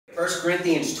1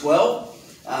 Corinthians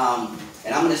 12,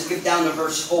 and I'm going to skip down to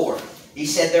verse 4. He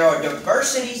said, there are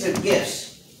diversities of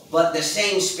gifts, but the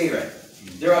same Spirit.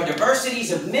 There are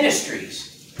diversities of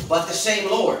ministries, but the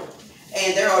same Lord.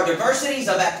 And there are diversities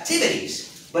of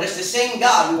activities, but it's the same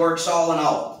God who works all in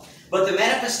all. But the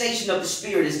manifestation of the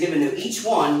Spirit is given to each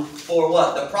one for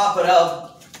what? The profit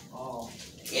of all.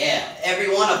 Yeah,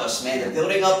 every one of us, man. The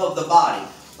building up of the body,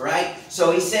 right?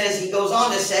 So he says, he goes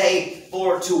on to say,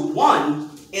 for to one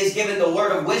is given the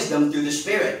word of wisdom through the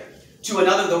Spirit. To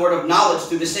another the word of knowledge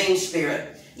through the same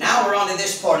Spirit. Now we're on to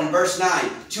this part in verse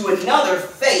 9. To another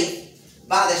faith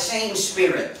by the same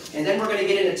Spirit. And then we're going to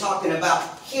get into talking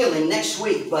about healing next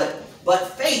week. But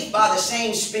faith by the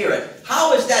same Spirit.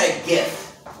 How is that a gift?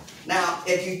 Now,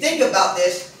 if you think about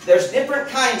this, there's different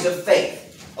kinds of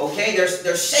faith. Okay?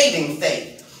 There's saving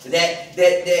faith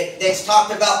that's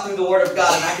talked about through the Word of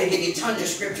God. And I can give you tons of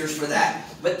scriptures for that.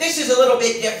 But this is a little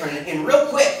bit different. And real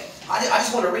quick, I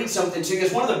just want to read something to you.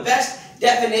 It's one of the best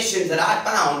definitions that I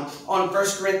found on 1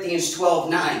 Corinthians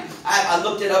 12:9. I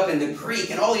looked it up in the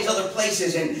Greek and all these other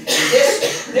places, and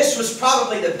this was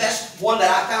probably the best one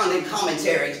that I found in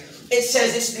commentaries. It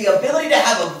says it's the ability to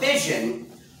have a vision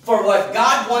for what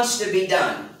God wants to be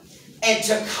done and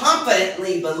to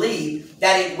confidently believe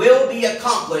that it will be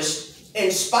accomplished in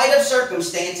spite of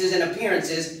circumstances and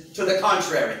appearances to the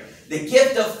contrary. The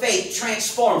gift of faith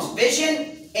transforms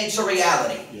vision into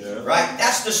reality, right?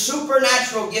 That's the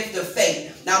supernatural gift of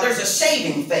faith. Now, there's a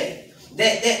saving faith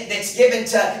that's given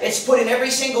to, it's put in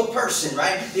every single person,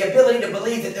 right? The ability to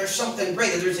believe that there's something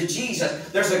greater. There's a Jesus.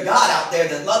 There's a God out there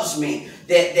that loves me,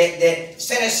 that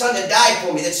sent his son to die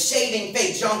for me. That's saving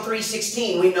faith. John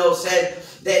 3:16, we know, said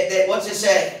that what's it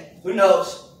say? Who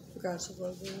knows?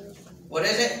 What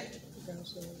is it?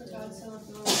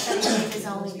 His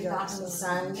only begotten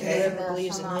Son, whoever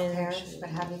believes in him perish but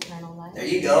have eternal life. There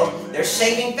you go. There's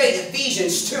saving faith.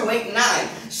 Ephesians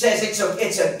 2:8-9 says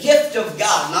it's a gift of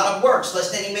God, not of works,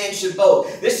 lest any man should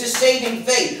boast. This is saving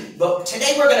faith. But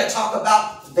today we're going to talk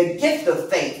about the gift of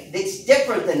faith. It's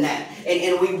different than that.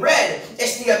 And we read,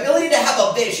 it's the ability to have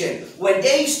a vision. When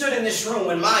Dave stood in this room,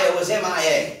 when Maya was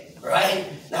MIA, right?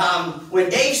 When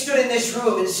Dave stood in this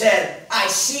room and said, I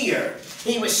see her.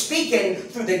 He was speaking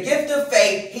through the gift of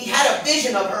faith. He had a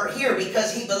vision of her here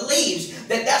because he believes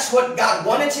that that's what God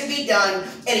wanted to be done,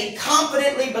 and he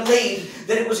confidently believed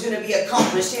that it was going to be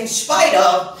accomplished in spite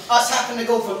of us having to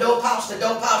go from dope house to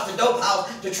dope house to dope house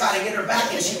to try to get her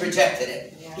back, and she rejected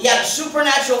it. He had a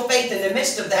supernatural faith in the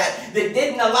midst of that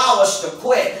didn't allow us to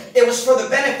quit. It was for the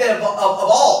benefit of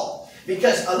all.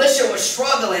 Because Alicia was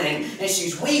struggling and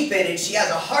she's weeping and she has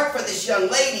a heart for this young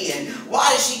lady, and why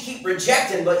does she keep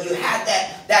rejecting? But you had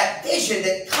that vision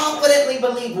that confidently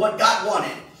believed what God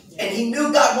wanted. And he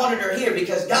knew God wanted her here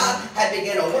because God had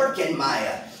begun to work in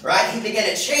Maya, right? He began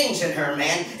to change in her,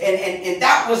 man. And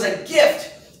that was a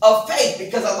gift of faith,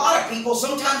 because a lot of people,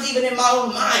 sometimes even in my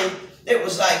own mind, it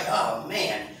was like, oh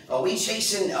man, are we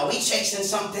chasing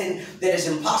something that is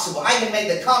impossible? I even made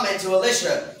the comment to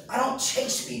Alicia, I don't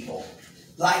chase people.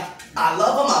 Like, I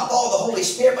love them, I follow the Holy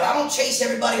Spirit, but I don't chase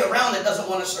everybody around that doesn't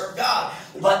want to serve God.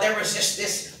 But there was just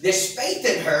this faith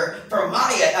in her for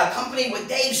Maya, accompanied with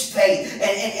Dave's faith.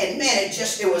 And man,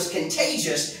 it was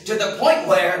contagious to the point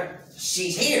where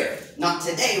she's here. Not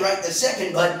today, right this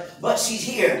second, but she's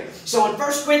here. So in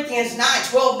 1 Corinthians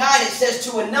 12:9, it says,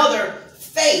 to another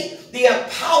faith, the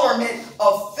empowerment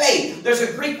of faith. There's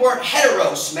a Greek word,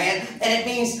 heteros, man, and it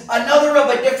means another of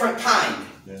a different kind.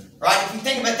 Right? If you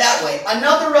think of it that way.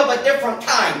 Another of a different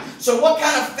kind. So what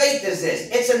kind of faith is this?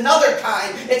 It's another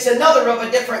kind. It's another of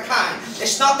a different kind.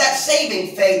 It's not that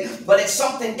saving faith, but it's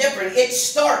something different. It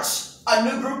starts a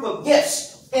new group of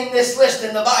gifts in this list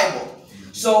in the Bible.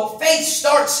 So faith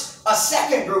starts a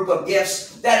second group of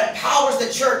gifts that empowers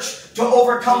the church to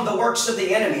overcome the works of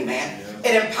the enemy, man.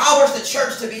 It empowers the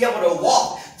church to be able to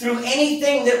walk through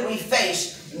anything that we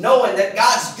face, knowing that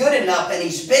God's good enough and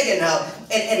he's big enough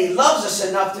and he loves us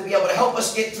enough to be able to help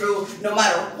us get through no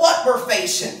matter what we're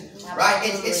facing, right?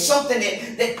 It's something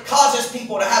that causes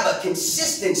people to have a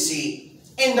consistency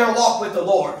in their walk with the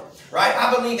Lord, right?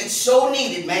 I believe it's so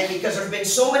needed, man, because there's been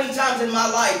so many times in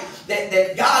my life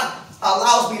that God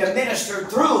allows me to minister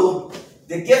through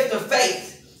the gift of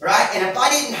faith, right? And if I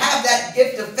didn't have that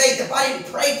gift of faith, if I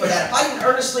didn't pray for that, if I didn't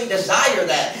earnestly desire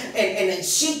that and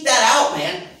seek that out,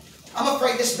 man, I'm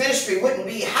afraid this ministry wouldn't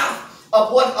be half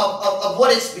of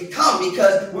what it's become,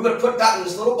 because we would have gotten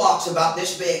this little box about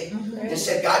this big and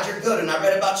said, God, you're good, and I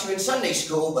read about you in Sunday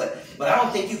school, but I don't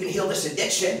think you can heal this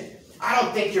addiction. I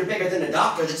don't think you're bigger than a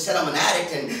doctor that said I'm an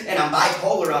addict and I'm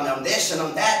bipolar, I'm this and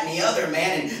I'm that and the other,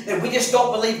 man. And we just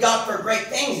don't believe God for great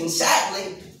things. And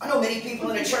sadly, I know many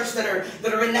people in the church that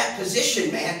are in that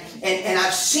position, man. And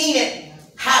I've seen it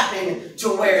happen to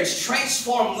where it's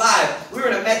transformed life. We were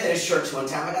in a Methodist church one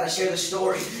time. I got to share the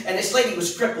story. And this lady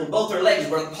was crippled. Both her legs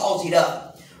were palsied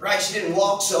up. Right? She didn't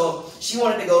walk, so she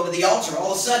wanted to go to the altar.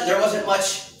 All of a sudden, there wasn't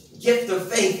much gift of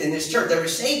faith in this church. There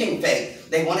was saving faith.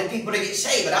 They wanted people to get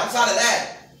saved. But outside of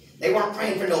that, they weren't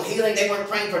praying for no healing. They weren't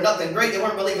praying for nothing great. They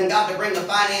weren't believing God to bring the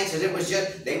finances. It was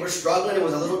just, they were struggling. It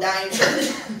was a little dying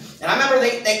church. And I remember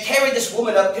they carried this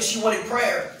woman up because she wanted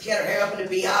prayer. She had her hair up in a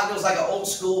beehive. It was like an old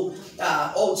school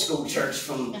church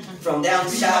from down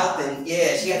south. And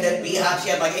yeah, she had that beehive. She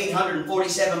had like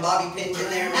 847 bobby pins in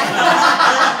there.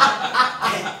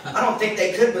 I don't think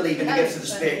they could believe in the gifts of the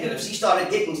Spirit. Because if she started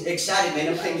getting excited, man,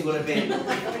 them things would have been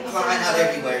flying out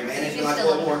everywhere, man. It's like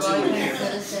World War II in there.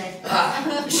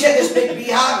 She had this big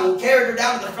beehive and carried her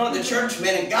down to the front of the church,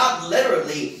 man. And God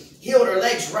literally healed her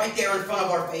legs right there in front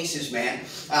of our faces, man.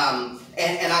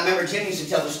 And I remember Jim used to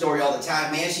tell the story all the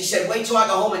time, man. She said, wait till I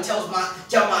go home and tell my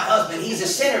husband he's a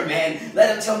sinner, man.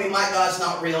 Let him tell me my God's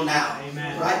not real now.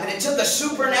 Amen. Right? But it took a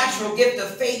supernatural gift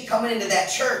of faith coming into that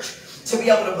church to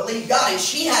be able to believe God. And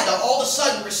she had to all of a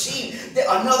sudden receive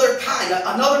another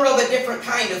of a different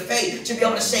kind of faith to be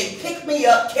able to say, pick me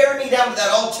up, carry me down to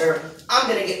that altar. I'm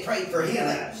going to get prayed for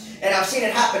healing. And I've seen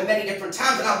it happen many different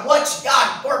times. And I've watched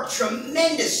God work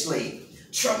tremendously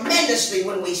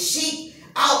when we seek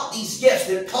out these gifts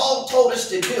that Paul told us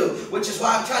to do, which is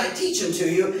why I'm trying to teach them to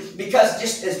you, because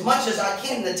just as much as I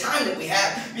can in the time that we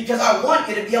have, because I want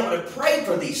you to be able to pray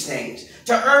for these things,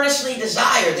 to earnestly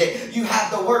desire that you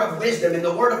have the word of wisdom and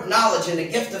the word of knowledge and the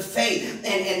gift of faith,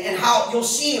 and how you'll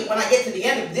see when I get to the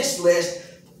end of this list,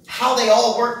 how they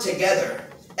all work together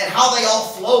and how they all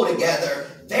flow together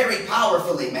very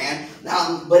powerfully, man.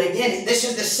 But again, this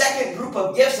is the second group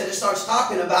of gifts that it starts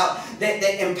talking about that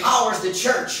empowers the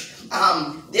church.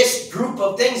 This group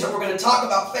of things that we're going to talk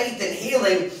about, faith and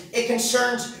healing, it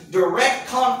concerns direct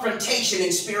confrontation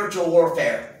in spiritual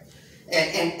warfare.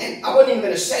 And I wasn't even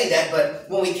going to say that, but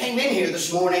when we came in here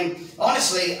this morning,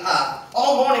 honestly,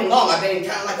 all morning long I've been in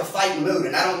kind of like a fighting mood.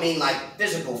 And I don't mean like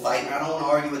physical fighting. I don't want to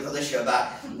argue with Alicia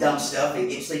about dumb stuff and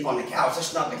get sleep on the couch.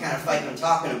 That's not the kind of fighting I'm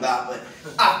talking about. But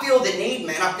I feel the need,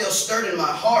 man. I feel stirred in my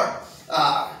heart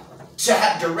to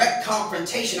have direct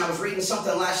confrontation. I was reading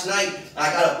something last night.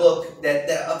 I got a book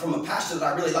that from a pastor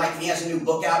that I really like, and he has a new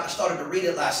book out. I started to read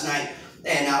it last night.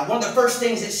 And one of the first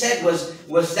things it said was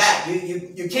that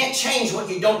you can't change what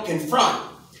you don't confront.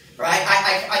 Right?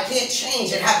 I can't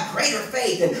change and have greater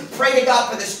faith and pray to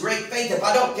God for this great faith if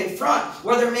I don't confront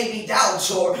where there may be doubts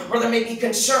or where there may be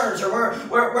concerns or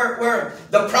where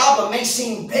the problem may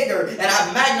seem bigger, and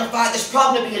I've magnified this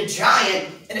problem to be a giant,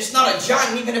 and it's not a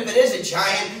giant. Even if it is a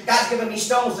giant, God's given me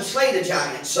stones to slay the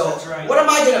giant. So right. What am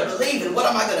I going to believe and what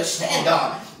am I going to stand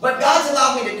on? But God's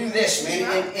allowed me to do this,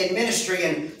 man, in ministry,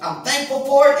 and I'm thankful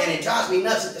for it, and it drives me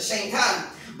nuts at the same time.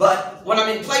 But when I'm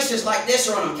in places like this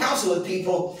or when I'm counseling with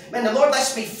people, man, the Lord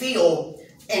lets me feel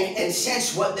and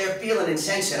sense what they're feeling and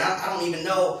sensing. I don't even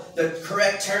know the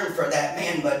correct term for that,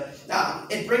 man, but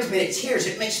it brings me to tears.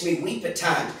 It makes me weep at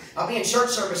times. I'll be in church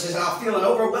services and I'll feel an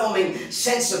overwhelming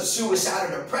sense of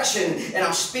suicide or depression, and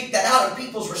I'll speak that out and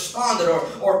people's responded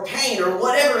or pain or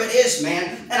whatever it is,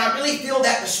 man. And I really feel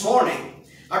that this morning.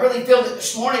 I really feel that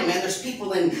this morning, man, there's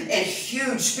people in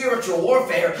huge spiritual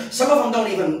warfare. Some of them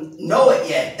don't even know it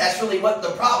yet. That's really what the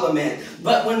problem is.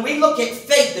 But when we look at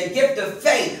faith, the gift of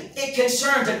faith, it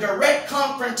concerns a direct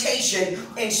confrontation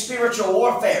in spiritual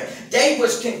warfare. Dave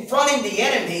was confronting the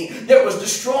enemy that was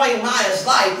destroying Maya's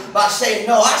life by saying,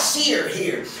 no, I see her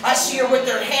here. I see her with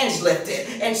her hands lifted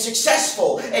and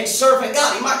successful and serving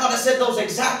God. He might not have said those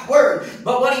exact words,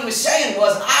 but what he was saying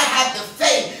was, I have the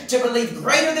faith to believe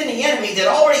greater than the enemy that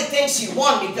already thinks he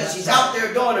won because he's out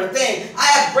there doing her thing.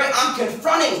 I'm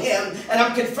confronting him, and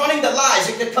I'm confronting the lies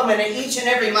that could come into each and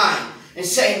every mind and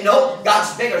saying, nope,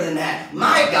 God's bigger than that.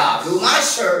 My God, whom I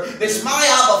serve, this my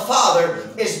Abba Father,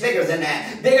 is bigger than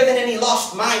that. Bigger than any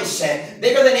lost mindset.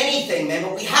 Bigger than anything, man.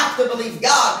 But we have to believe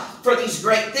God for these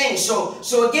great things.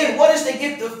 So again, what is the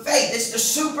gift of faith? It's the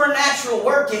supernatural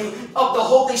working of the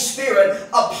Holy Spirit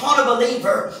upon a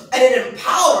believer, and it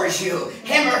empowers you,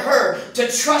 him or her,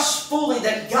 to trust fully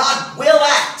that God will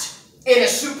act in a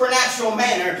supernatural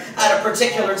manner at a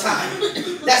particular time.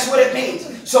 That's what it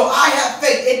means. So I have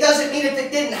faith. It doesn't mean if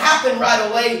it didn't happen right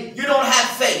away, you don't have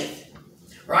faith.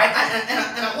 Right?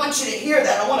 And I want you to hear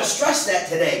that. I want to stress that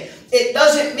today. It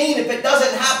doesn't mean if it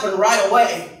doesn't happen right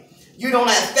away, you don't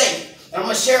have faith. And I'm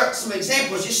going to share some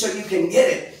examples just so you can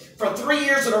get it. For 3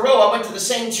 years in a row, I went to the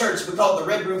same church. We called it the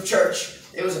Red Roof Church.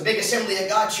 It was a big Assembly of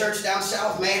God church down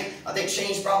south, man. I think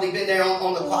Shane's probably been there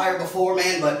on the choir before,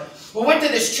 man. But We went to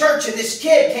this church, and this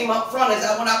kid came up front as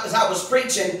I went up as I was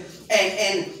preaching,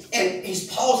 and he's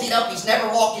palsied up. He's never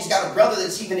walked. He's got a brother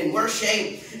that's even in worse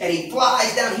shape, and he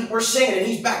flies down. We're singing, and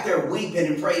he's back there weeping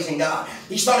and praising God.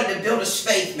 He started to build his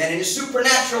faith, man, and his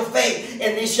supernatural faith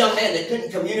in this young man that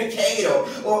couldn't communicate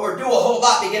or do a whole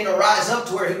lot began to rise up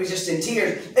to where he was just in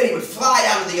tears, and he would fly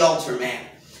down to the altar, man.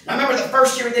 I remember the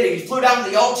first year he did it, he flew down to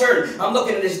the altar, and I'm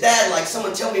looking at his dad like,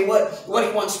 someone tell me what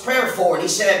he wants prayer for. And he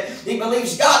said, he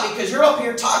believes God because you're up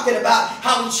here talking about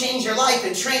how he changed your life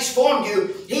and transformed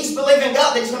you. He's believing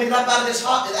God that he's going to get up out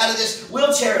of this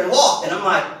wheelchair and walk. And I'm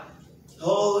like,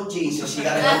 oh, Jesus, you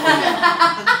got to help me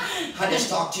now. I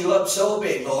just talked you up so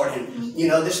big, Lord. And,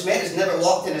 this man has never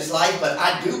walked in his life, but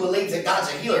I do believe that God's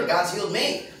a healer. God's healed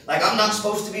me. Like, I'm not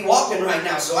supposed to be walking right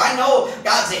now. So I know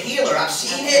God's a healer. I've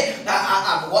seen it.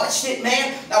 I've watched it,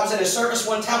 man. I was in a service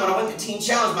one time when I went to Teen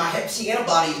Challenge. My Hep C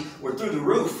antibodies were through the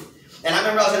roof. And I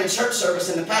remember I was in a church service,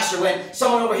 and the pastor went,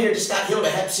 someone over here just got healed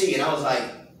of Hep C. And I was like,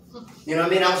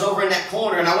 I was over in that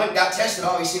corner, and I went and got tested,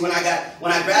 obviously, when I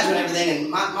graduated and everything, and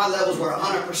my levels were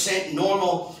 100%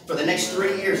 normal for the next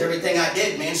 3 years, everything I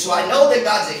did, man. So I know that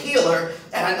God's a healer,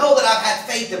 and I know that I've had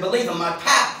faith to believe him. My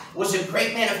pap was a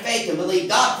great man of faith and believed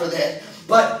God for this.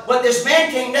 But this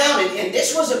man came down, and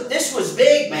this was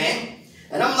big, man.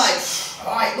 And I'm like,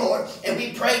 all right, Lord. And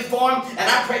we prayed for him, and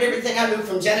I prayed everything I knew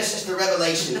from Genesis to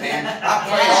Revelation, man. I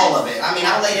prayed all of it. I mean,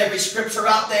 I laid every scripture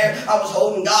out there. I was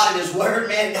holding God in his word,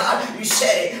 man. God, you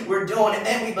said it. We're doing it,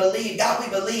 man. We believe. God, we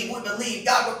believe. We believe.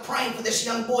 God, we're praying for this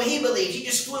young boy. He believes. He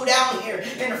just flew down here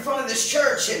in the front of this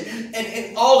church,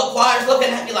 and all the choir's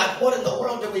looking at me like, what in the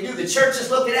world do we do? The church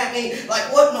is looking at me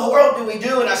like, what in the world do we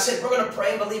do? And I said, we're going to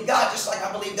pray and believe God, just like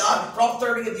I believe God for all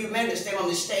 30 of you men to stand on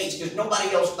this stage, because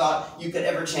nobody else thought you could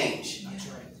ever change.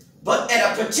 But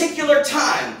at a particular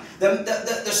time,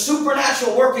 the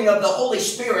supernatural working of the Holy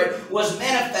Spirit was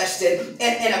manifested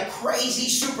in a crazy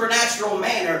supernatural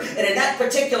manner. And in that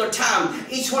particular time,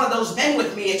 each one of those men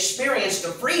with me experienced a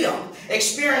freedom,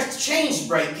 experienced chains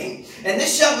breaking. And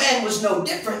this young man was no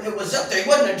different. It was up there. He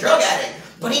wasn't a drug addict,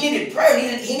 but he needed prayer.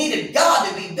 He needed God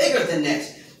to be bigger than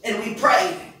this. And we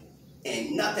prayed,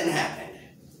 and nothing happened.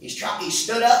 He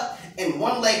stood up, and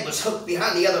one leg was hooked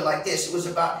behind the other like this. It was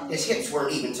about, his hips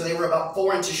weren't even, so they were about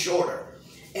 4 inches shorter.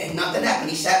 And nothing happened.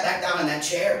 He sat back down in that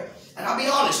chair. And I'll be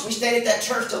honest, we stayed at that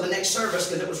church till the next service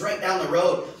because it was right down the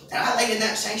road. And I laid in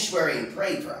that sanctuary and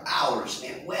prayed for hours,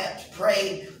 man. Wept,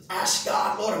 prayed, asked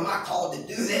God, Lord, am I called to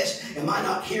do this? Am I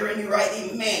not hearing you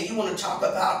right? Man, you want to talk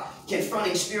about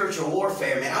confronting spiritual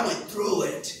warfare, man. I went through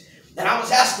it. And I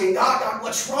was asking God,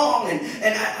 what's wrong?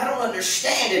 And I don't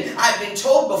understand. And I've been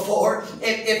told before,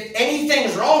 if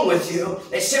anything's wrong with you,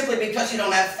 it's simply because you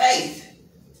don't have faith.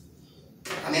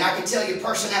 I mean, I can tell you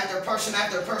person after person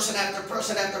after person after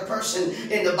person after person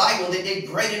in the Bible that did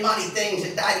great and mighty things,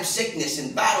 that died of sickness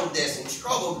and battled this and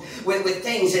struggled with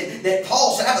things that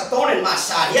Paul said, I have a thorn in my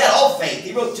side. He had all faith.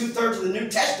 He wrote 2/3 of the New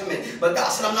Testament. But God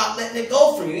said, I'm not letting it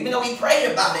go from you, even though he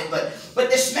prayed about it. But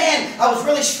this man, I was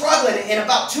really struggling. And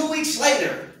about 2 weeks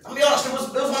later, I'll be honest, it was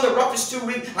one of the roughest 2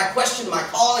 weeks. I questioned my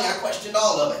calling. I questioned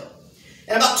all of it.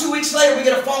 And about 2 weeks later, we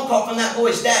get a phone call from that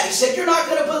boy's dad. He said, you're not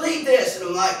going to believe this. And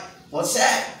I'm like, what's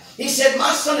that? He said,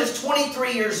 my son is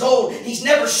 23 years old. He's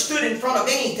never stood in front of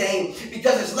anything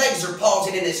because his legs are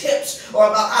palsied and his hips are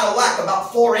about out of whack,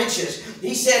 about 4 inches.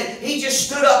 He said he just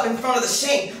stood up in front of the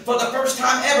sink for the first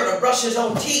time ever to brush his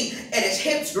own teeth, and his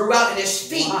hips grew out and his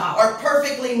feet are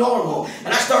perfectly normal. And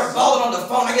I start bawling on the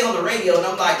phone. I get on the radio and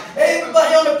I'm like, hey,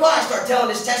 everybody on the choir. I start telling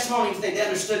his testimony. They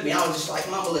understood me. I was just like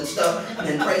mumbling stuff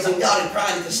and praising God and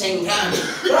crying at the same time.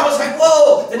 But I was like,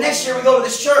 whoa. The next year we go to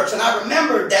this church, and I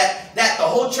remembered that the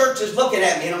whole church is looking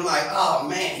at me, and I'm like, oh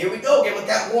man, here we go again with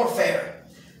that warfare.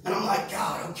 And I'm like,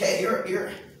 God, okay,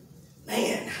 you're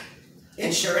man.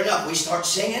 And sure enough, we start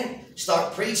singing,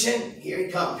 start preaching. Here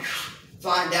he comes,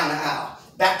 flying down the aisle.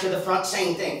 Back to the front,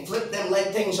 same thing. Flipped them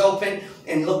leg things open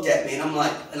and looked at me. And I'm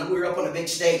like, and we were up on a big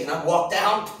stage, and I walked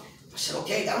down. I said,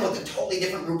 okay, I'm with a totally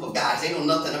different group of guys. They know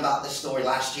nothing about this story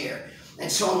last year.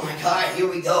 And so I'm like, all right, here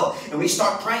we go. And we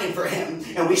start praying for him.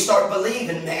 And we start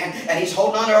believing, man. And he's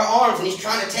holding onto our arms, and he's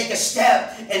trying to take a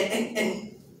step.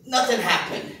 And nothing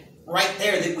happened right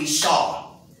there that we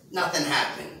saw. Nothing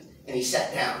happened. And he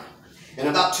sat down. And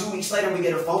about 2 weeks later, we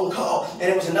get a phone call, and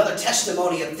it was another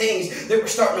testimony of things that were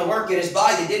starting to work in his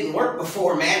body that didn't work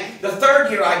before, man. The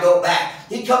 3rd year I go back,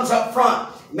 he comes up front.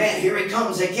 Man, here he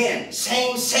comes again.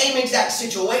 Same exact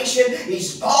situation.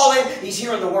 He's bawling. He's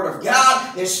hearing the word of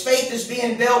God. His faith is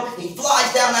being built. He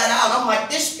flies down that aisle. I'm like,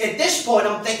 at this point,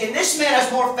 I'm thinking, this man has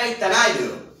more faith than I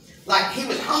do. Like he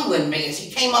was humbling me as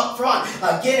he came up front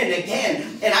again and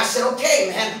again. And I said, okay,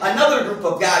 man, another group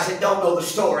of guys that don't know the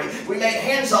story. We laid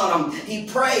hands on him. He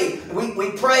prayed.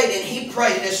 We prayed and he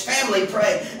prayed and his family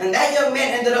prayed. And that young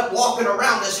man ended up walking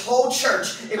around this whole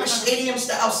church. It was stadium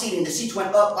style seating. The seats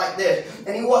went up like this.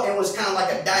 And he walked, it was kind of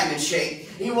like a diamond shape.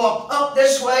 He walked up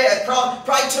this way. It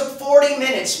probably took 40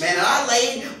 minutes, man. And I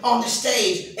laid on the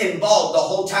stage and bawled the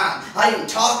whole time. I didn't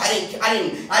talk.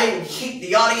 I didn't keep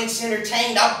the audience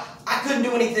entertained. I couldn't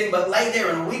do anything but lay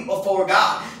there and weep before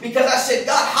God. Because I said,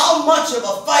 God, how much of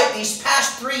a fight these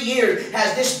past 3 years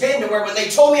has this been to where when they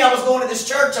told me I was going to this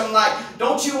church, I'm like,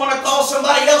 don't you want to call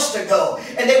somebody else to go?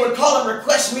 And they would call and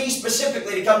request me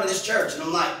specifically to come to this church. And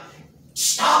I'm like,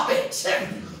 stop it.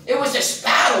 It was this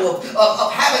battle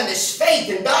of having this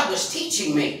faith, and God was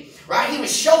teaching me. Right? He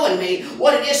was showing me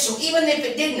what it is. So even if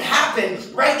it didn't happen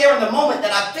right there in the moment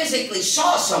that I physically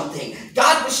saw something,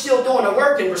 God was still doing the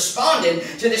work and responding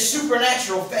to this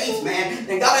supernatural faith, man.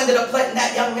 And God ended up letting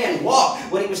that young man walk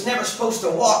when he was never supposed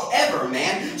to walk ever,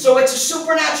 man. So it's a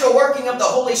supernatural working of the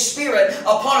Holy Spirit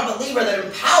upon a believer that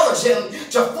empowers him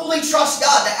to fully trust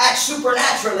God to act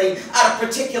supernaturally at a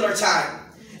particular time.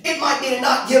 It might be to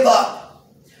not give up.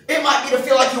 It might be to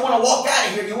feel like you want to walk out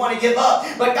of here, you want to give up.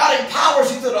 But God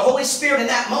empowers you through the Holy Spirit in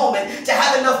that moment to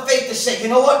have enough faith to say, you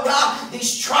know what, God,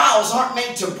 these trials aren't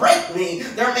made to break me,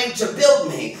 they're made to build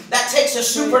me. That takes a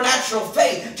supernatural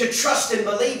faith to trust and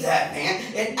believe that, man.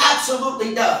 It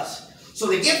absolutely does. So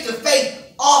the gift of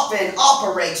faith often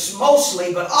operates,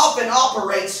 mostly, but often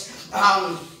operates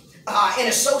in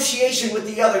association with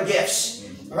the other gifts.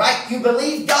 Right? You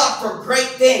believe God for great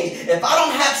things. If I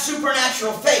don't have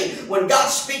supernatural faith, when God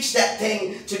speaks that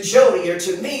thing to Jody or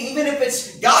to me, even if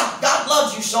it's God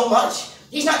loves you so much,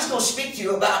 He's not just going to speak to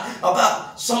you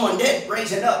about someone dead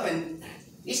raising up, and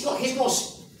He's going to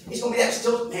be that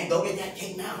still, man, go get that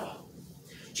cake now.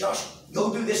 Josh,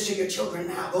 go do this to your children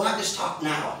now. Go have this talk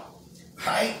now.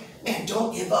 Right? Man,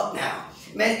 don't give up now.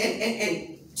 Man,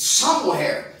 and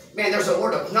somewhere, man, there's a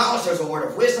word of knowledge, there's a word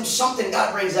of wisdom, something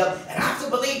God brings up, and I have to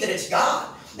believe that it's God.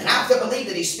 And I have to believe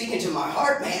that He's speaking to my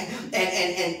heart, man.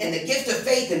 And the gift of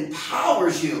faith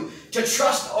empowers you to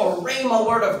trust a rhema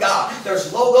word of God.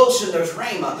 There's logos and there's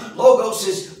rhema. Logos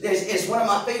is one of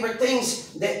my favorite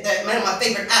things, one of my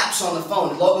favorite apps on the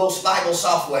phone, Logos Bible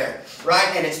software,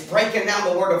 right? And it's breaking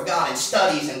down the word of God in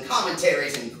studies and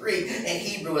commentaries and Greek and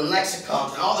Hebrew and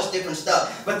lexicons and all this different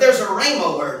stuff. But there's a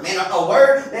rhema word, man, a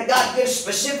word that God gives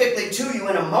specifically to you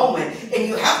in a moment. And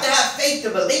you have to have faith to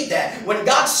believe that. When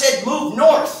God said move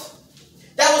north,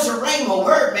 that was a rhema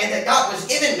word, man, that God was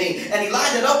giving me. And He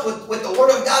lined it up with the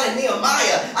word of God in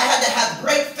Nehemiah. I had to have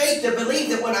great faith to believe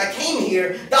that when I came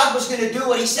here, God was going to do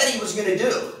what He said He was going to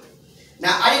do.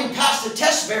 Now, I didn't pass the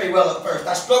test very well at first.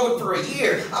 I struggled for a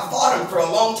year. I fought him for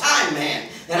a long time, man.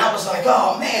 And I was like,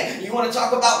 oh, man, you want to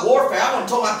talk about warfare? I went and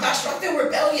told my pastor, I feel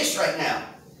rebellious right now.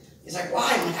 He's like,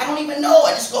 why? I'm like, I don't even know.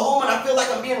 I just go home and I feel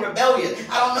like I'm being rebellious.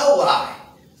 I don't know why.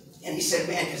 And he said,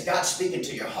 man, because God's speaking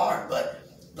to your heart, but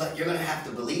you're going to have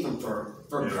to believe Him for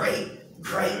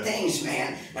great things,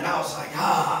 man. And I was like,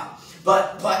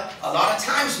 But a lot of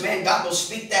times, man, God will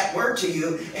speak that word to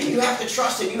you, and you have to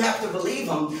trust Him. You have to believe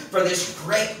Him for this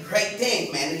great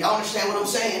thing, man. Y'all understand what I'm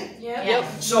saying?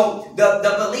 Yep. So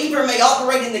the believer may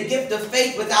operate in the gift of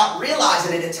faith without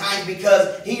realizing it at times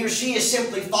because he or she is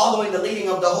simply following the leading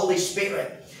of the Holy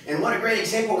Spirit. And what a great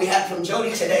example we had from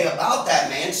Jody today about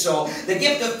that, man. So the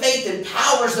gift of faith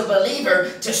empowers the believer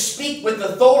to speak with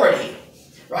authority.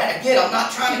 Right? Again, I'm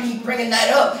not trying to keep bringing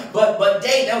that up, but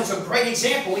Dave, that was a great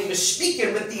example. He was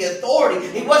speaking with the authority.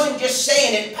 He wasn't just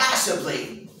saying it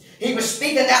passively. He was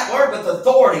speaking that word with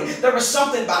authority. There was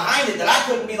something behind it that I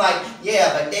couldn't be like,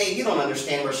 yeah, but Dave, you don't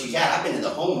understand where she's at. I've been to the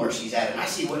home where she's at, and I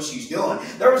see what she's doing.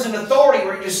 There was an authority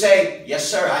where you just say, yes,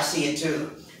 sir, I see it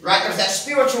too. Right? There's that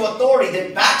spiritual authority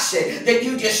that backs it, that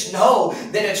you just know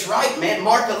that it's right, man.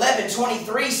 Mark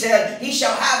 11:23 said, He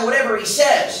shall have whatever He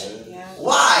says.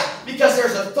 Why? Because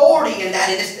there's authority in that.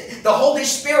 And the Holy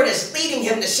Spirit is leading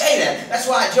him to say that. That's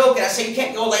why I joke and I say you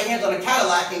can't go lay hands on a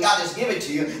Cadillac and God just give it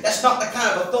to you. That's not the kind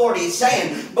of authority it's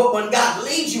saying. But when God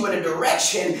leads you in a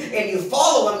direction and you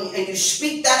follow Him and you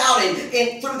speak that out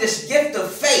and through this gift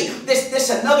of faith, this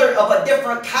another of a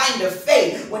different kind of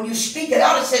faith. When you speak it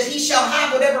out, it says He shall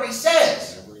have whatever He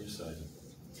says.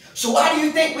 So why do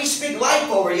you think we speak life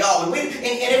over y'all? And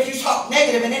if you talk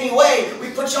negative in any way, we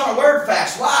put you on a word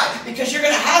fast. Why? Because you're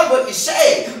going to have what you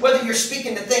say. Whether you're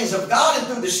speaking the things of God and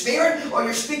through the Spirit, or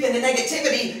you're speaking the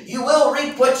negativity, you will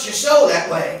reap what you sow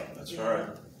that way. That's right.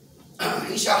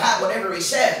 He shall have whatever He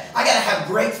said. I got to have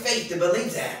great faith to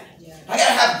believe that. I got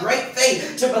to have great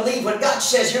faith to believe when God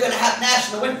says you're going to have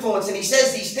national influence and he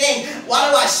says these things.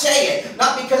 Why do I say it?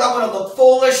 Not because I want to look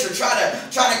foolish or try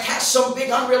to cast some big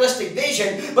unrealistic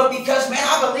vision, but because, man,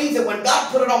 I believe that when God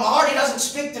put it on my heart, he doesn't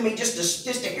speak to me just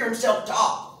to hear himself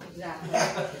talk.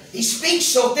 Exactly. He speaks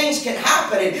so things can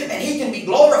happen and he can be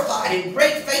glorified and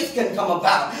great faith can come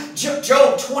about.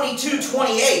 Job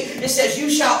 22:28, it says, you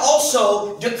shall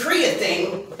also decree a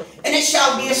thing and it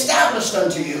shall be established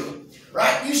unto you.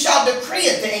 Right? You shall decree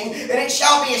a thing, and it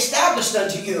shall be established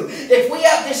unto you. If we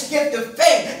have this gift of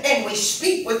faith, and we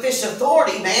speak with this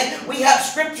authority, man, we have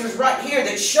scriptures right here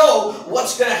that show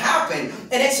what's going to happen.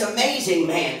 And it's amazing,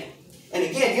 man. And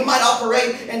again, you might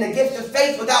operate in the gift of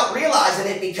faith without realizing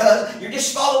it because you're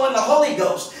just following the Holy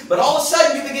Ghost. But all of a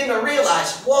sudden, you begin to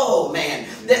realize, whoa, man,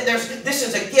 that this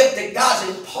is a gift that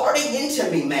God's imparting into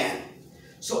me, man.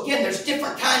 So again, there's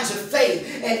different kinds of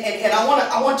faith, and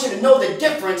I want you to know the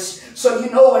difference so you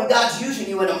know when God's using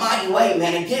you in a mighty way,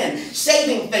 man. Again,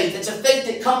 saving faith. It's a faith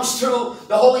that comes through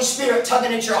the Holy Spirit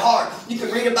tugging at your heart. You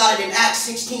can read about it in Acts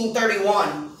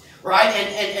 16:31. Right?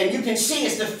 And you can see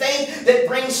it's the faith that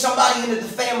brings somebody into the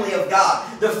family of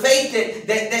God. The faith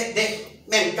that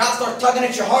man, God starts tugging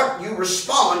at your heart, you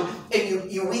respond,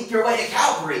 and you weep your way to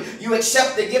Calvary. You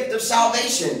accept the gift of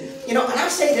salvation. You know, and I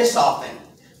say this often.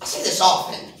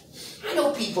 I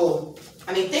know people,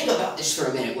 think about this for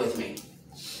a minute with me.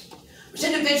 There's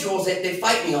individuals that they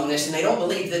fight me on this and they don't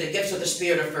believe that the gifts of the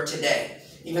Spirit are for today.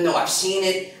 Even though I've seen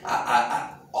it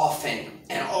often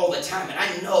and all the time. And I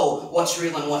know what's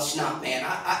real and what's not, man.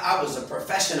 I was a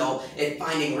professional at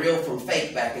finding real from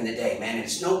fake back in the day, man. And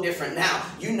it's no different now.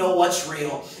 You know what's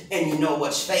real and you know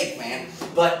what's fake, man.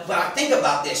 But I think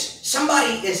about this.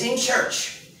 Somebody is in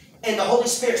church. And the Holy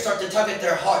Spirit starts to tug at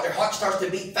their heart. Their heart starts to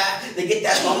beat fast. They get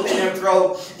that lump in their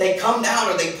throat. They come down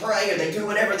or they pray or they do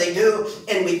whatever they do.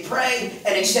 And we pray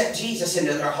and accept Jesus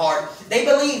into their heart. They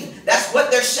believe, that's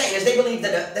what they're saying, is they believe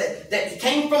that he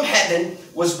came from heaven,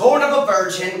 was born of a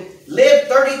virgin, lived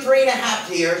 33 and a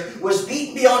half years, was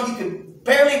beaten beyond, you could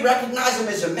barely recognize him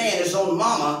as a man, his own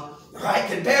mama, right?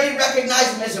 Could barely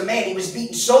recognize him as a man. He was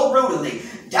beaten so brutally,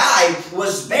 died,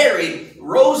 was buried,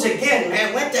 rose again,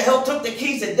 man, went to hell, took the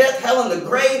keys to death, hell, and the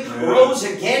grave, rose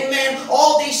again, man.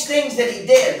 All these things that he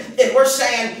did. And we're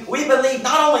saying, we believe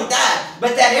not only that,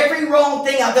 but that every wrong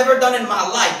thing I've ever done in my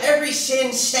life, every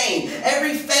sin stain,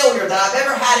 every failure that I've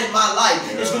ever had in my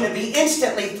life is going to be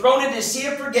instantly thrown into the sea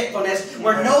of forgetfulness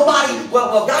where nobody,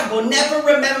 well, God will never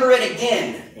remember it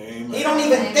again. Amen. He don't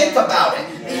even think about it.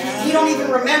 He don't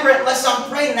even remember it unless I'm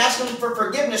praying and asking him for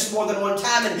forgiveness more than one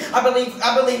time. And I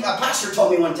believe a pastor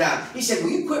told me one time, he said,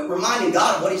 will you quit reminding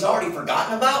God of what he's already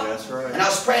forgotten about? That's right. And I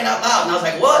was praying out loud and I was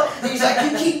like, what? And he's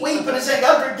like, you keep weeping and saying,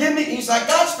 God, forgive me. And he's like,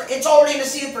 it's already in the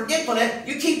sea of forgetfulness.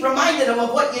 You keep reminding him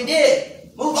of what you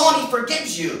did. Move on, he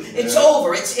forgives you. It's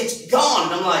over. It's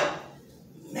gone. And I'm like,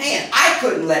 man, I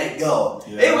couldn't let it go.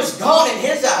 Yeah. It was gone in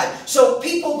his eyes. So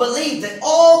people believe that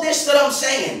all this that I'm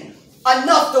saying,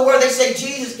 enough to where they say,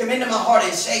 Jesus, come into my heart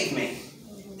and save me.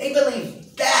 They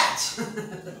believe that.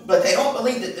 But they don't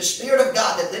believe that the Spirit of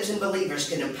God that lives in believers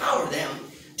can empower them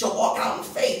to walk out in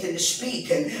faith and to speak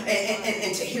and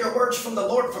to hear words from the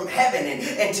Lord from heaven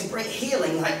and to bring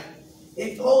healing. Like,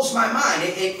 it blows my mind.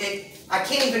 I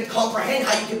can't even comprehend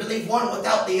how you can believe one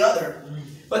without the other.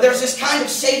 But there's this kind of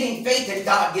saving faith that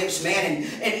God gives, man.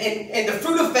 And the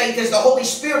fruit of faith is the Holy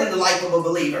Spirit in the life of a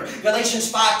believer.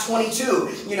 Galatians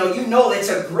 5:22. You know it's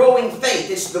a growing faith.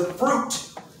 It's the fruit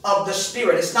of the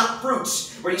Spirit. It's not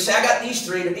fruits where you say, I got these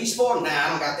 3 and these 4. Nah, I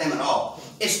don't got them at all.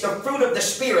 It's the fruit of the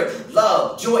Spirit,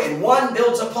 love, joy, and one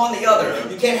builds upon the other.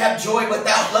 You can't have joy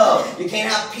without love. You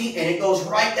can't have peace, and it goes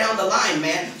right down the line,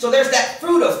 man. So there's that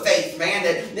fruit of faith, man,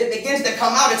 that begins to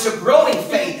come out. It's a growing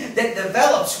faith that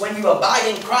develops when you abide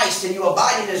in Christ and you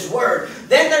abide in His Word.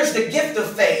 Then there's the gift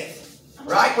of faith,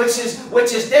 right, which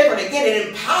is different. Again, it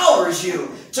empowers you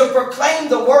to proclaim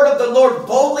the Word of the Lord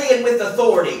boldly and with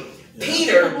authority.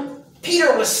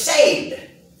 Peter was saved,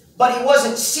 but he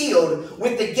wasn't sealed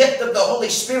with the gift of the Holy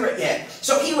Spirit yet.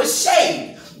 So he was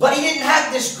saved, but he didn't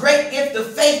have this great gift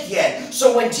of faith yet.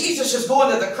 So when Jesus is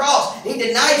going to the cross, he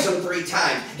denies him 3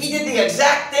 times. He did the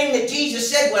exact thing that Jesus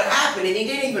said would happen, and he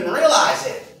didn't even realize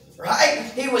it.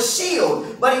 Right? He was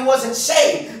sealed, but he wasn't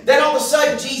saved. Then all of a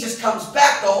sudden, Jesus comes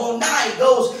back the whole night. He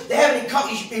goes to heaven.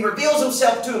 He reveals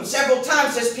himself to him several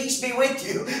times. Says, peace be with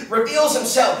you. Reveals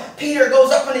himself. Peter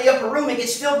goes up in the upper room and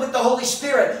gets filled with the Holy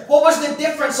Spirit. What was the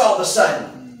difference all of a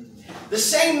sudden? The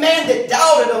same man that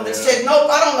doubted him, that said, nope,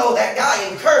 I don't know that guy,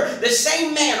 and Kurt, the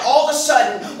same man all of a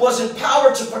sudden was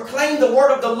empowered to proclaim the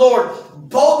word of the Lord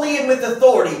boldly and with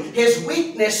authority. His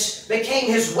weakness became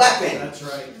his weapon. That's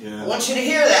right. Yeah. I want you to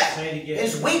hear that. Say it again.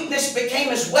 His weakness became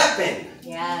his weapon.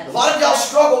 Yes. A lot of y'all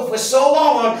struggle for so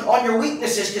long on your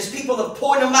weaknesses because people have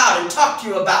pointed them out and talked to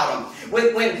you about them.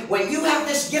 When you have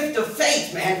this gift of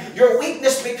faith, man, your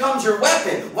weakness becomes your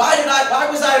weapon. Why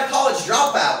was I a college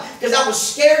dropout? Because I was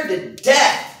scared to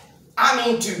death. I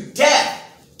mean to death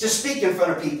to speak in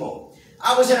front of people.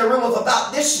 I was in a room of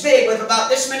about this big with about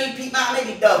this many people,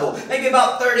 maybe double, maybe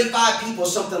about 35 people,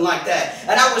 something like that.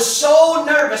 And I was so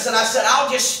nervous that I said, I'll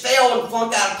just fail and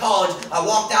flunk out of college. I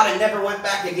walked out and never went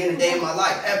back again a day in my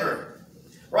life, ever.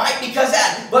 Right? Because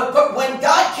that, but when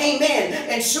God came in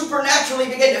and supernaturally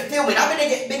began to fill me, and I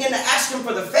began to ask Him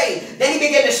for the faith, then He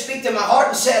began to speak to my heart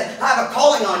and said, I have a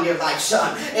calling on your life,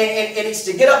 son. And it's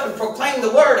to get up and proclaim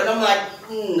the word. And I'm like,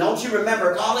 don't you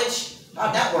remember college?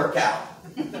 How'd that work out?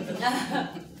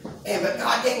 But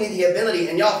God gave me the ability,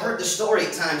 and y'all heard the story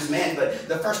at times, man, but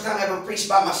the first time I ever preached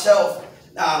by myself,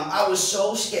 I was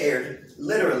so scared,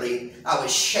 literally, I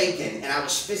was shaking, and I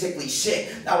was physically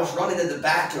sick. I was running to the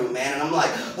bathroom, man, and I'm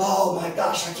like, oh my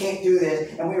gosh, I can't do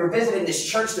this. And we were visiting this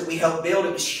church that we helped build.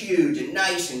 It was huge and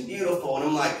nice and beautiful, and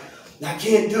I'm like, I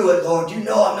can't do it, Lord. You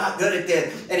know I'm not good at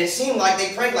this. And it seemed like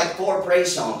they prayed like 4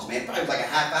 praise songs, man. It probably was like a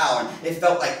half hour, and it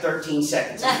felt like 13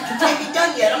 seconds. Like, you can't be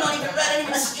done yet. I'm not even ready. I didn't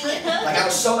even sing it. Like I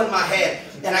was so in my head.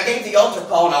 And I gave the altar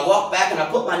call, and I walked back, and I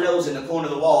put my nose in the corner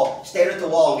of the wall, stared at the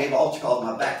wall, and gave an altar call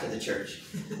with my back to the church.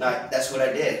 Now, that's what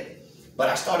I did. But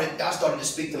God started to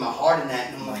speak to my heart in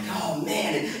that, and I'm like, oh,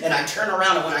 man. And I turned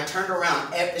around, and when I turned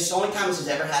around, it's the only time this has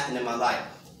ever happened in my life.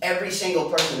 Every single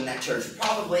person in that church,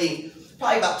 probably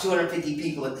about 250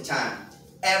 people at the time.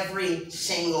 Every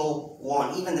single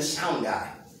one, even the sound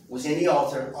guy, was in the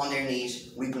altar on their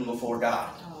knees weeping before God.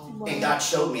 Oh, and God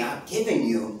showed me, I've given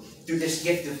you through this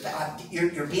gift of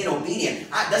you're being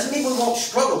obedient. Doesn't mean we won't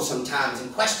struggle sometimes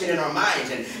and question in our minds.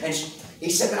 And He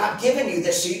said, but I've given you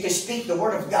this so you can speak the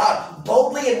word of God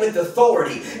boldly and with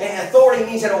authority. And authority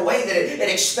means in a way that it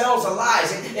expels the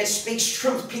lies. It speaks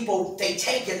truth. People, they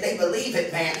take it, they believe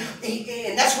it, man.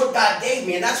 And that's what God gave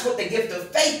me, and that's what the gift of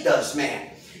faith does, man.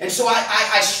 And so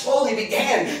I slowly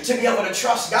began to be able to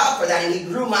trust God for that, and He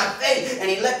grew my faith, and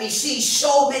He let me see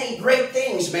so many great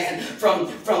things, man, from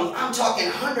I'm talking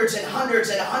hundreds and hundreds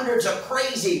and hundreds of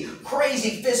crazy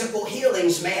physical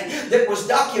healings, man, that was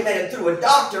documented through a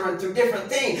doctor and through different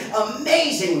things.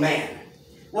 Amazing, man,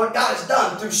 what God has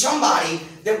done through somebody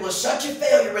that was such a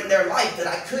failure in their life that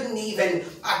I couldn't even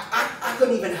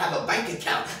have a bank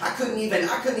account. I couldn't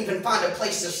even find a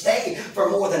place to stay for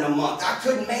more than a month. I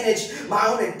couldn't manage my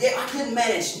own addiction. I couldn't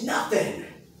manage nothing.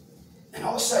 And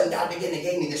all of a sudden, God began to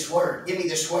give me this word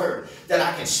that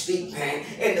I can speak, man.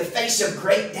 In the face of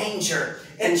great danger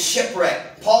and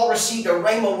shipwreck, Paul received a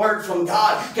rhema word from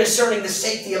God concerning the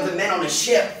safety of the men on the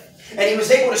ship. And he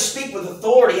was able to speak with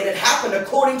authority, and it happened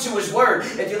according to his word.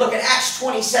 If you look at Acts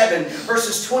 27,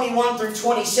 verses 21 through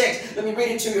 26, let me read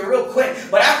it to you real quick.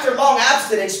 But after long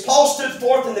abstinence, Paul stood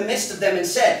forth in the midst of them and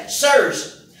said,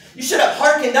 Sirs, you should have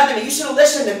hearkened unto me. You should have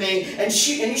listened to me, and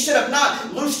you should have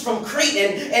not loosed from Crete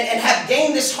and have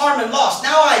gained this harm and loss.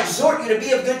 Now I exhort you to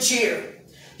be of good cheer.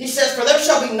 He says, For there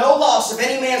shall be no loss of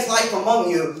any man's life among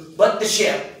you, but the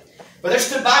ship. For there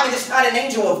stood by me this night an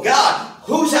angel of God,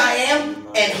 whose I am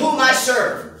and whom I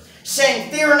serve,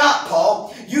 saying, Fear not,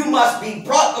 Paul, you must be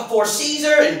brought before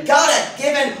Caesar, and God hath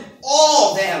given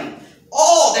all them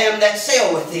that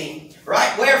sail with thee.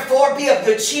 Right? Wherefore be of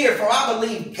good cheer, for I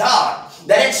believe God,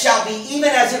 that it shall be even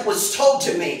as it was told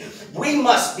to me. We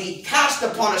must be cast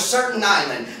upon a certain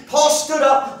island. Paul stood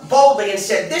up boldly and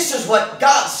said, this is what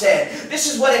God said.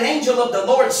 This is what an angel of the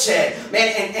Lord said. Man,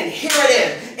 and here it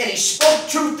is. And he spoke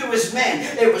truth to his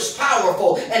men. It was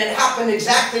powerful. And it happened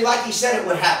exactly like he said it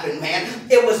would happen, man.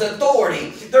 It was authority.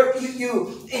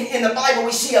 In the Bible,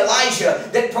 we see Elijah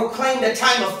that proclaimed a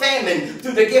time of famine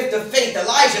through the gift of faith.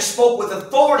 Elijah spoke with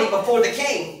authority before the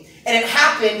king. And it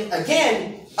happened,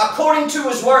 again, according to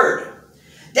his word.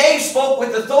 Dave spoke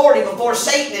with authority before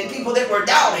Satan and people that were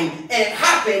doubting, and it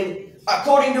happened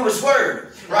according to his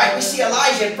word. Right? We see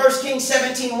Elijah in 1 Kings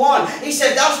 17:1. He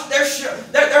said,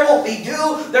 there won't be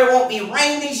dew, there won't be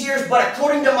rain these years, but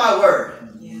according to my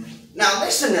word. Yeah. Now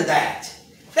listen to that.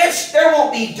 There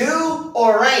won't be dew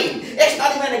or rain. It's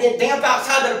not even going to get damp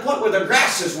outside to the point where the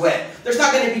grass is wet. There's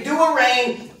not going to be dew or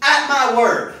rain at my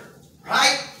word.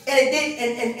 Right? And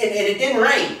it didn't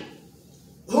rain.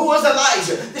 Who was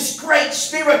Elijah? This great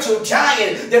spiritual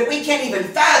giant that we can't even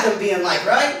fathom being like,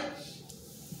 right?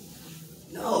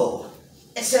 No.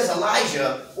 It says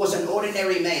Elijah was an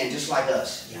ordinary man just like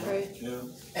us. Right. Yeah.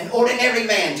 An ordinary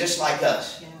man just like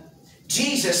us. Yeah.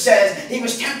 Jesus says he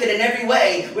was tempted in every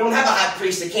way. We don't have a high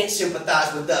priest that can't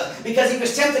sympathize with us because he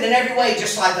was tempted in every way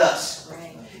just like us.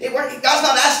 God's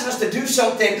not asking us to do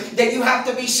something that you have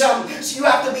to be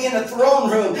in the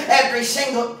throne room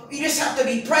you just have to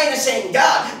be praying and saying,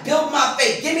 God, build my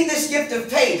faith. Give me this gift of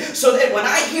faith so that when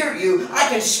I hear you, I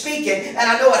can speak it and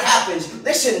I know what happens.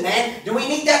 Listen, man, do we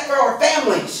need that for our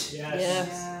families?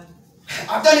 Yes.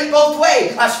 I've done it both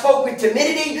ways. I spoke with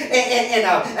timidity and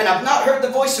I've not heard the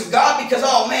voice of God because,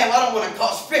 oh man, I don't want to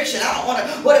cause friction. I don't want to,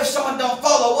 what if someone don't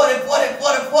follow? What if?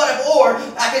 Or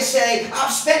I can say,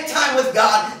 I've spent time with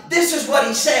God. This is what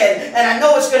he said. And I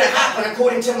know it's going to happen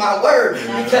according to my word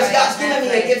because God's given me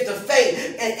a gift of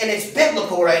faith and it's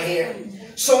biblical right here.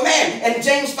 So man, and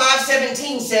James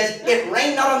 5:17 says, it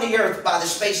rained not on the earth by the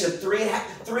space of 3 and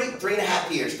a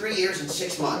half years, 3 years and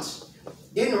 6 months.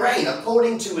 Didn't rain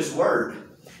according to his word.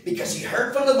 Because he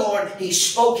heard from the Lord, he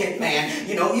spoke it, man.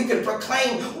 You know, you can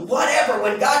proclaim whatever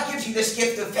when God gives you this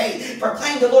gift of faith.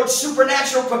 Proclaim the Lord's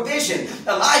supernatural provision.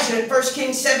 Elijah in 1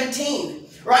 Kings 17.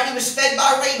 Right, he was fed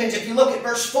by ravens. If you look at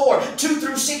verse 4, 2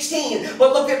 through 16.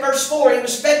 But look at verse 4. He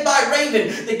was fed by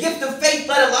raven. The gift of faith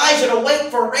led Elijah to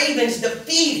wait for ravens to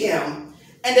feed him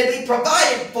and to be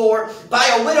provided for by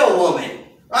a widow woman.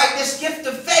 Right, this gift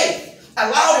of faith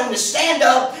allowed him to stand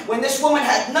up when this woman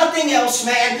had nothing else,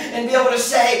 man, and be able to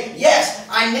say, yes,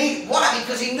 I need. Why?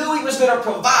 Because he knew he was going to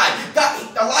provide.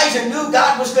 Elijah knew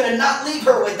God was going to not leave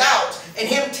her without. And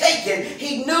him taking,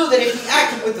 he knew that if he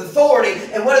acted with authority,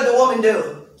 and what did the woman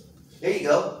do? There you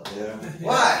go. Yeah.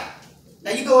 Why?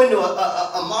 Now you go into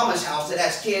a mama's house that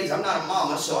has kids. I'm not a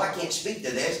mama, so I can't speak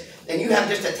to this. And you have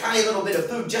just a tiny little bit of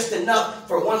food, just enough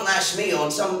for one last meal.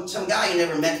 And some guy you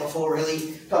never met before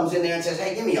really comes in there and says,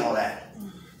 hey, give me all that.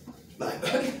 I'm like,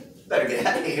 better get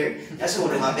out of here. That's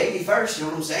one of my baby first, you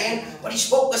know what I'm saying? But he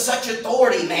spoke with such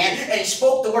authority, man. And he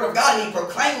spoke the word of God and he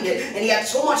proclaimed it. And he had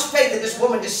so much faith that this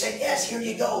woman just said, yes, here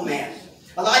you go, man.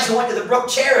 Elijah went to the brook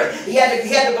Cherith. He had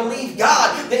to believe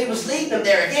God that he was leading him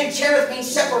there. Again, Cherith means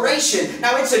separation.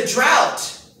 Now it's a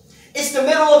drought. It's the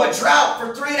middle of a drought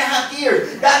for 3.5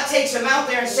 years. God takes him out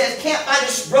there and says, camp by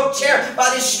this brook Cherith, by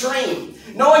this stream.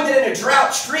 Knowing that in a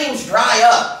drought, streams dry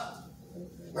up.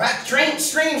 Right?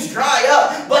 Streams dry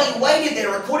up. But he waited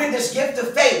there, recorded this gift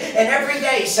of faith. And every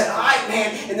day he said, all right,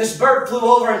 man. And this bird flew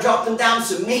over and dropped him down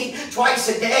some meat twice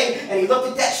a day. And he looked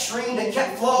at that stream that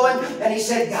kept flowing. And he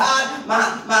said, God,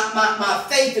 my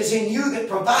faith is in you that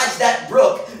provides that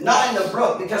brook, not in the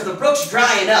brook. Because the brook's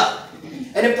drying up.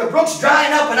 And if the brook's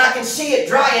drying up and I can see it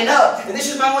drying up, and this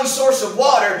is my only source of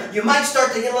water, you might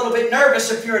start to get a little bit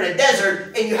nervous if you're in a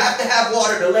desert and you have to have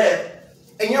water to live.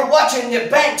 And you're watching the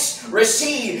banks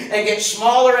recede and get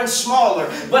smaller and smaller.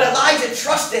 But Elijah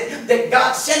trusted that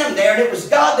God sent him there, and it was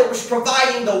God that was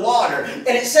providing the water. And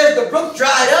it says the brook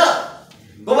dried up.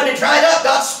 But when it dried up,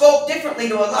 God spoke differently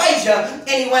to Elijah, and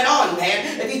he went on,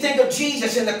 man. If you think of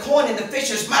Jesus and the coin in the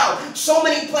fish's mouth, so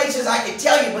many places I could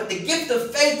tell you, but the gift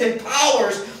of faith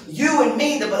empowers you and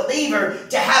me, the believer,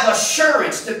 to have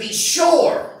assurance, to be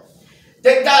sure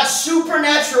that God's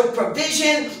supernatural provision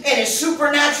and his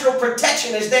supernatural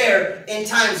protection is there in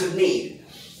times of need.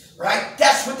 Right?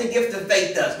 That's what the gift of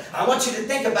faith does. I want you to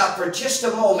think about for just a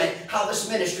moment how this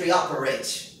ministry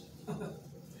operates. I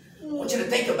want you to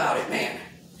think about it, man.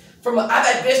 I've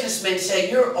had businessmen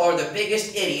say, you are the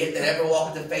biggest idiot that ever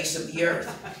walked the face of the earth.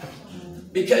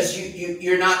 Because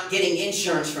you're not getting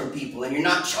insurance from people and you're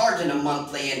not charging them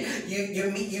monthly. And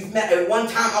you've met, at one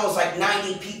time I was like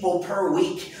 90 people per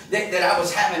week that I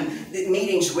was having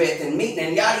meetings with and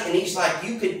meeting. And he's like,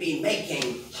 you could be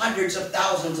making hundreds of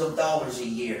thousands of dollars a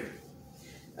year.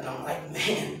 And I'm like,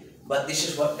 man, but this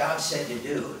is what God said to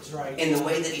do. That's right. In the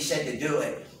way that he said to do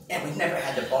it. And we've never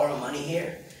had to borrow money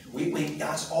here.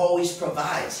 God always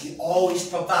provides. He always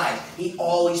provides. He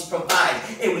always provides.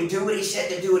 And we do what he said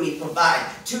to do and he provides.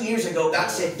 2 years ago, God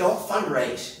said, don't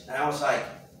fundraise. And I was like,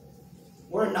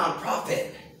 we're a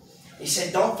nonprofit. He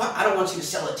said, I don't want you to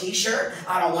sell a t-shirt.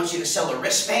 I don't want you to sell a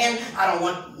wristband. I don't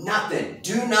want nothing.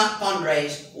 Do not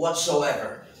fundraise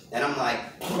whatsoever. And I'm like,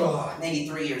 maybe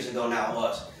 3 years ago now it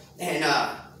was. And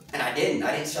I didn't.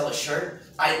 I didn't sell a shirt.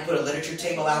 I didn't put a literature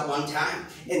table out one time.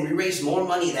 And we raised more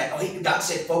money God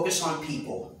said, focus on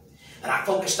people. And I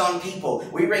focused on people.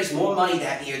 We raised more money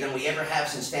that year than we ever have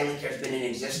since Family Care's been in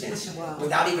existence. Wow.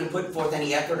 Without even putting forth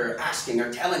any effort or asking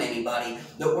or telling anybody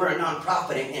that we're a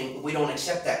nonprofit and we don't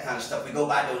accept that kind of stuff. We go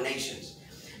by donations.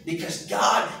 Because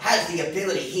God has the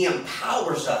ability. He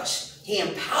empowers us. He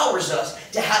empowers us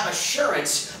to have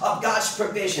assurance of God's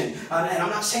provision. And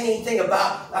I'm not saying anything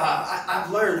about,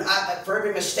 I've learned, for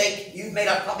every mistake you've made,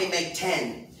 I've probably made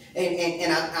 10.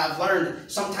 And I've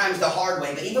learned sometimes the hard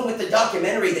way, but even with the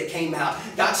documentary that came out,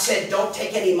 God said, don't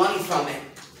take any money from it.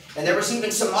 And there was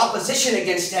even some opposition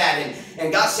against that.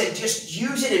 And God said, just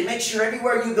use it and make sure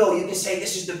everywhere you go, you can say,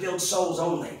 this is to build souls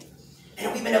only.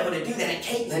 And we've been able to do that. And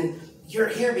Caitlin, you're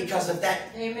here because of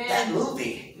that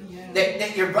movie.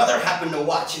 That your brother happened to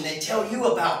watch and they tell you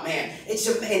about, man. And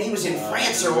he was in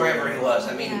France or wherever he was.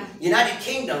 I mean, United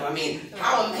Kingdom. I mean,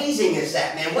 how amazing is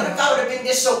that, man? What if I would have been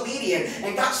disobedient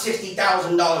and got $60,000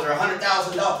 or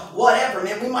 $100,000, whatever,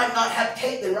 man? We might not have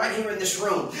Caitlin right here in this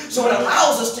room. So it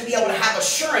allows us to be able to have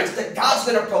assurance that God's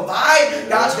going to provide,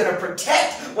 God's going to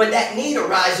protect when that need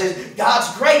arises.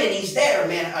 God's great and He's there,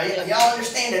 man. Are y'all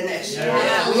understanding this?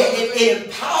 Yeah. It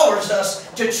empowers us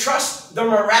to trust the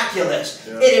miraculous.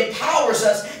 Yeah. It empowers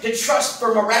us to trust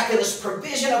for miraculous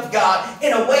provision of God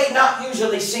in a way not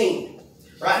usually seen.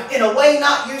 Right? In a way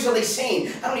not usually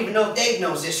seen. I don't even know if Dave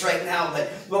knows this right now,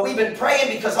 but we've been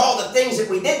praying because all the things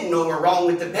that we didn't know were wrong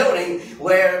with the building,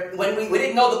 where when we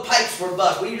didn't know the pipes were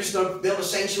bust. We were just going to build a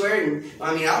sanctuary, and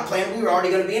I mean, our plan, we were already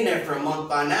going to be in there for a month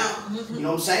by now. You know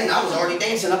what I'm saying? I was already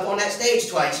dancing up on that stage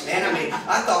twice, man. I mean,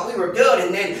 I thought we were good,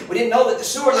 and then we didn't know that the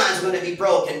sewer lines were going to be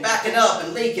broken, backing up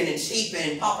and leaking and seeping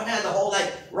and popping out of the hole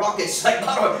like rockets. Like,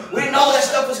 we didn't know that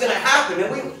stuff was going to happen,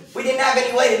 and we didn't have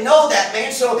any way to know that,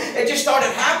 man. So it just started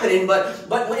happening. But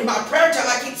in my prayer time,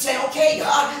 I keep saying, okay,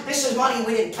 God, this is money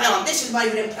we didn't plan on. This is money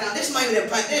we didn't plan on. This is money we didn't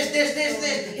plan on.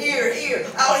 This, here,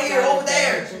 out here, over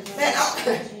there.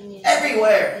 Man,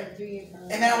 everywhere.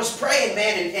 And man, I was praying,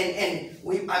 man,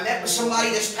 and I met with somebody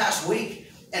this past week.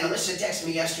 And Alyssa texted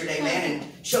me yesterday, man,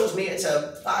 and shows me it's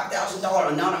a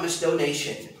 $5,000 anonymous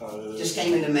donation. Just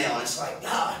came in the mail. And it's like,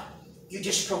 God, you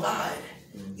just provide.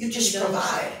 You just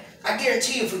provide. I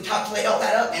guarantee you if we calculate all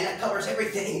that up, man, that covers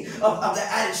everything of the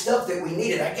added stuff that we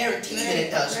needed. I guarantee you that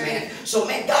it does, man. So,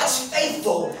 man, God's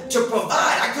faithful to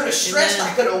provide. I could have stressed,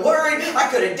 I could have worried, I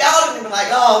could have doubted and been like,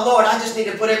 oh, Lord, I just need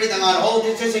to put everything on hold.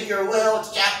 This isn't your will.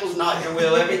 It's chapel's not your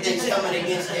will. Everything's coming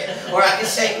against it. Or I could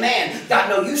say, man, God,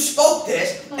 no, you spoke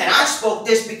this, and I spoke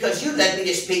this because you led me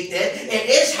to speak this. It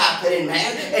is happening,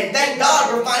 man. And thank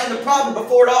God we're finding the problem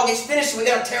before it all gets finished. We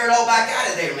got to tear it all back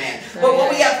out of there, man. But when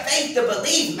we have faith to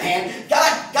believe, man,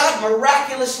 God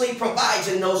miraculously provides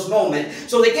in those moments.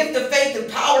 So the gift of faith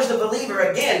empowers the believer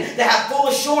again to have full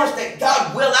assurance that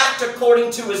God will act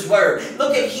according to His word.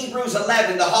 Look at Hebrews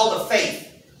 11, the hall of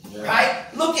faith. Yeah. Right?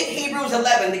 Look at Hebrews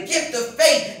 11. The gift of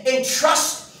faith and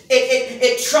trust.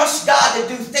 It trusts God to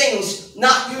do things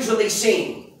not usually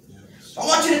seen. So I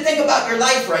want you to think about your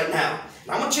life right now.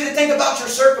 I want you to think about your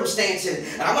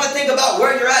circumstances. And I want to think about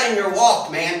where you're at in your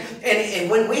walk, man. And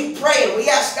when we pray and we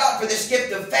ask God for this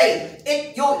gift of faith,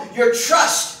 your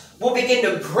trust will begin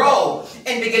to grow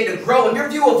and begin to grow. And your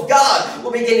view of God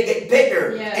will begin to get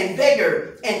bigger and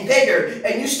bigger and bigger.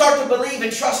 And you start to believe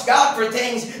and trust God for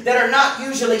things that are not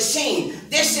usually seen.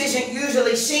 This isn't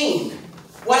usually seen.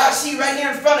 What I see right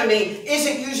here in front of me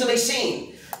isn't usually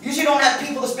seen. Usually don't have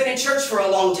people that's been in church for a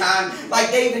long time,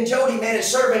 like Dave and Jody, man, and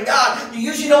serving God. You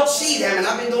usually don't see them, and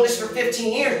I've been doing this for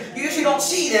 15 years. You usually don't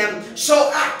see them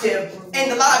so active in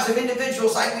the lives of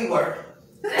individuals like we were.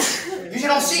 You usually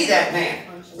don't see that, man.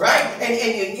 Right?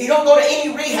 And you don't go to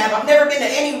any rehab. I've never been to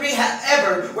any rehab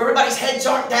ever where everybody's heads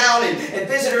aren't down and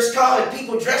visitors come and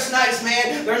people dress nice,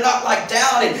 man. They're not like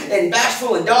down and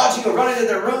bashful and dodgy or running to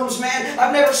their rooms, man.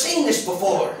 I've never seen this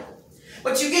before.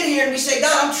 But you get here and we say,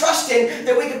 God, I'm trusting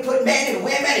that we can put men and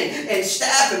women and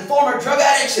staff and former drug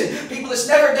addicts and people that's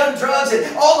never done drugs and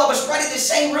all of us right in the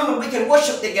same room and we can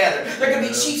worship together. There can be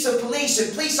chiefs of police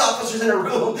and police officers in a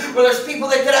room where there's people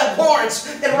that could have warrants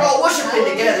and we're all worshiping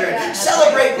together and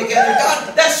celebrating together.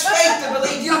 God, that's faith to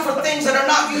believe you for things that are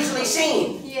not usually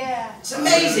seen. Yeah. It's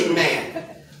amazing,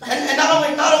 man. And not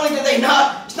only do they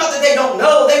not, it's not that they don't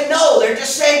know, they know. They're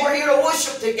just saying we're here to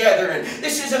worship together and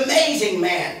this is amazing,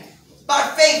 man.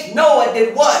 By faith, Noah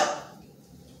did what?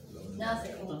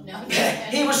 Nothing.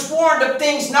 He was warned of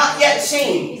things not yet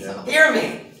seen. Yeah. Hear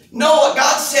me. Noah,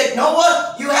 God said,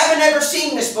 Noah, you haven't ever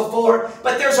seen this before,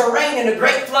 but there's a rain and a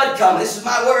great flood coming. This is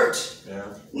my words. Yeah.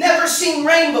 Never seen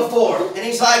rain before. And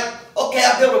he's like, okay,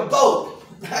 I'll build a boat.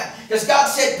 Because God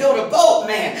said, build a boat,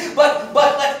 man. But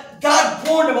God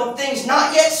warned him of things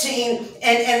not yet seen,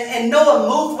 and Noah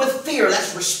moved with fear.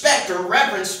 That's respect or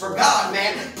reverence for God,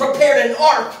 man. Prepared an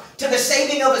ark to the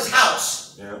saving of his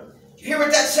house. Yeah. You hear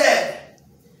what that said?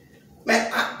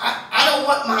 Man, I don't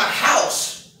want my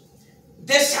house,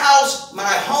 this house, my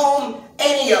home,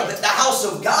 any of it, the house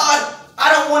of God,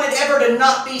 I don't want it ever to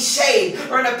not be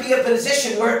saved or to be in a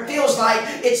position where it feels like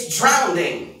it's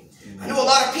drowning. I know a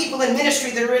lot of people in ministry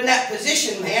that are in that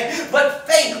position, man. But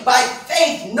by faith,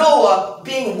 faith, Noah,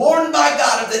 being warned by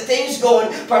God of the things going,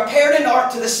 prepared an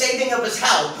ark to the saving of his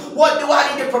house. What do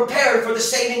I need to prepare for the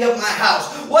saving of my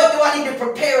house? What do I need to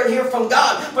prepare and hear from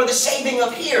God for the saving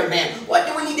of here, man? What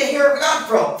do we need to hear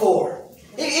God for?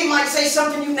 He might say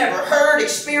something you've never heard,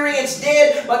 experienced,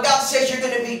 did, but God says you're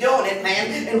going to be doing it,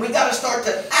 man. And we got to start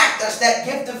to act. That's that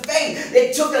gift of faith.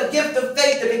 It took a gift of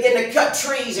faith to begin to cut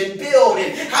trees and build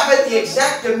and have it the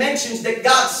exact dimensions that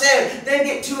God said. Then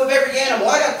get 2 of every animal.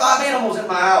 I got 5 animals in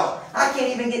my house. I can't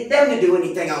even get them to do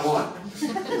anything I want.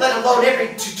 Let alone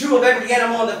 2 of every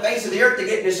animal on the face of the earth to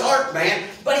get in this ark, man.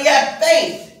 But he had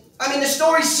faith. I mean, the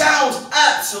story sounds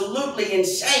absolutely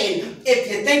insane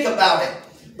if you think about it.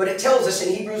 But it tells us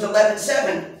in Hebrews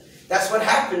 11:7, that's what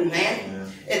happened, man.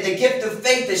 And the gift of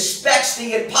faith expects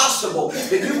the impossible.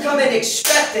 If you come in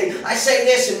expecting, I say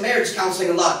this in marriage counseling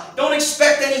a lot, don't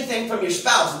expect anything from your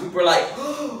spouse. And people are like,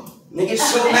 oh, and they get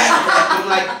so mad at that. I'm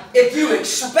like, if you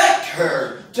expect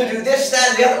her to do this, that,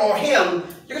 and the other, or him,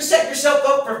 you're going to set yourself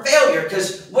up for failure,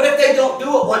 because what if they don't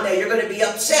do it one day? You're going to be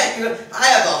upset. I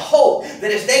have a hope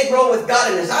that as they grow with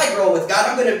God and as I grow with God,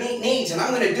 I'm going to meet needs and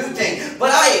I'm going to do things.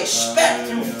 But I expect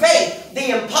through faith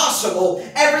the impossible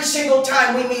every single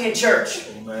time we meet in church.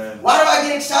 Amen. Why do I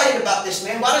get excited about this,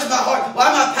 man? Why am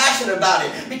I passionate about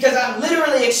it? Because I'm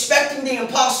literally expecting the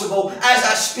impossible as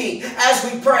I speak, as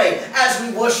we pray, as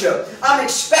we worship. I'm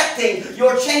expecting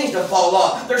your chains to fall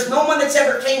off. There's no one that's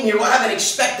ever came here who haven't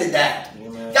expected that.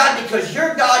 God, because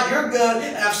you're God, you're good,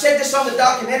 and I've said this on the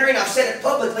documentary, and I've said it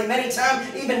publicly many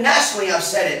times, even nationally I've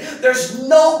said it. There's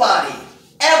nobody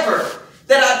ever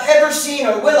that I've ever seen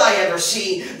or will I ever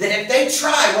see that if they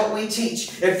try what we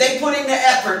teach, if they put in the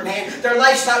effort, man, their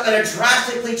life's not going to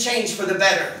drastically change for the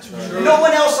better. Right. No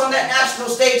one else on that national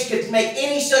stage could make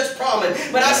any such promise.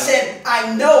 But I said,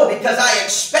 I know, because I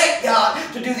expect God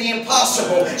to do the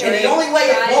impossible. Right. And the only way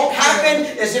it won't happen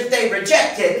is if they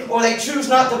reject it or they choose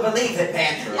not to believe it,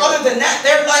 man. Right. Other than that,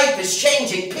 their life is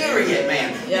changing, period,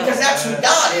 man. Yeah. Because that's who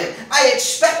God is. I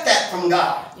expect that from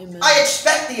God. Amen. I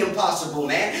expect the impossible,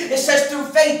 man. It says through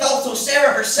faith also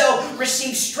Sarah herself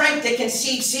received strength to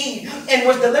conceive seed and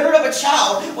was delivered of a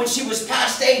child when she was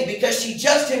past age, because she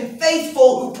just and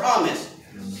faithful who promised.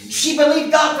 She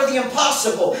believed God for the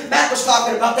impossible. Matt was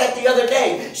talking about that the other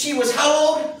day. She was how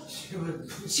old?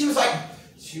 She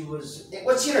was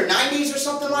what's in her 90s or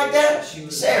something like that?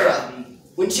 Sarah, 80.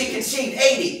 When she conceived,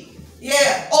 80.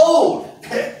 Yeah, old.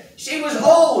 She was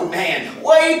old, man,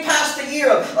 way past the year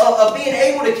of being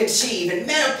able to conceive and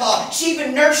menopause. She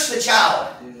even nursed the child,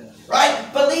 right?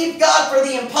 Believed God for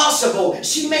the impossible.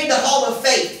 She made the hall of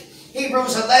faith.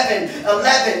 Hebrews 11,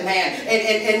 man.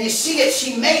 And you see it,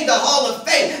 she made the hall of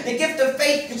faith. The gift of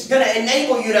faith is going to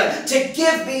enable you to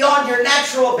give beyond your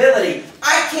natural ability.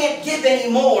 I can't give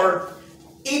any more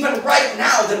even right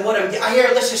now than what I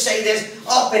hear, let's just say this,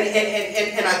 up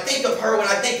and I think of her when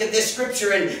I think of this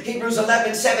scripture in Hebrews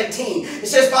 11:17. It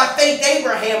says, by faith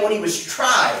Abraham, when he was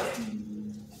tried,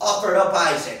 offered up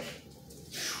Isaac.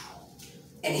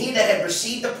 And he that had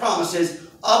received the promises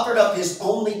offered up his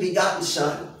only begotten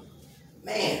son.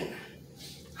 Man,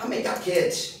 how many got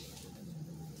kids?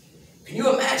 Can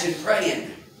you imagine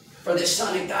praying for this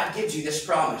son and God gives you this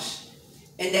promise?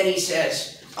 And then he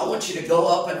says, I want you to go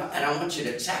up and I want you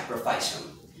to sacrifice him.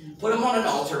 Put him on an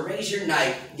altar, raise your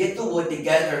knife, get the wood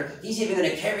together. He's even going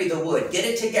to carry the wood. Get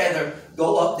it together,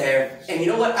 go up there. And you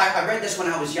know what? I read this when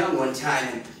I was young one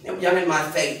time, and young in my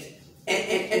faith.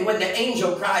 And when the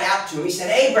angel cried out to him, he said,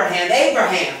 Abraham,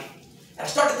 Abraham. And I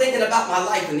started thinking about my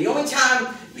life. And the only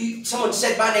time someone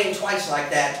said my name twice like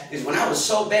that is when I was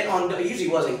so bent on, it usually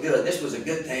wasn't good. This was a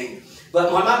good thing.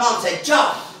 But when my mom said,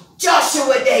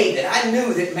 Joshua David, I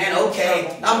knew that, man,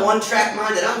 okay, I'm one-track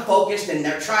minded, I'm focused, and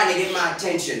they're trying to get my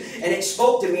attention. And it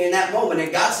spoke to me in that moment.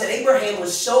 And God said Abraham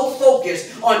was so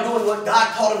focused on doing what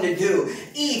God called him to do,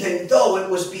 even though it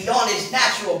was beyond his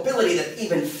natural ability to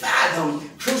even fathom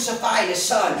crucifying his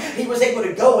son. He was able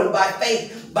to go, and by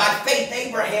faith,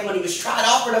 Abraham, when he was tried,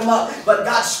 offered him up. But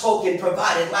God spoke and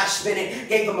provided last minute,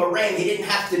 gave him a ram. He didn't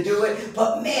have to do it.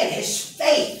 But man, his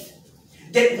faith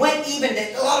that went even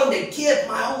that allowed him to give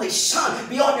my only son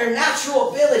beyond your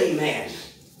natural ability, man.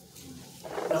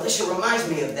 And Alicia reminds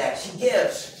me of that. She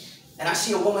gives. And I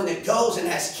see a woman that goes and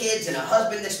has kids and a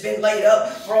husband that's been laid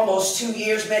up for almost 2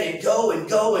 years, man, and go and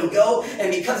go and go.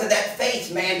 And because of that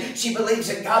faith, man, she believes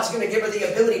that God's going to give her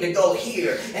the ability to go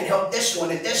here and help this one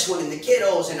and the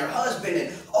kiddos and her husband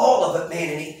and all of it,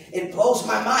 man. And it blows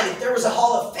my mind. If there was a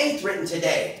hall of faith written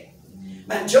today,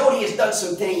 man, Jody has done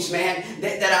some things, man,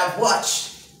 that I've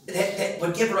watched that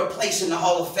would give her a place in the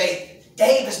hall of faith.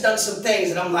 Dave has done some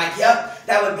things that I'm like, yep,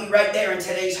 that would be right there in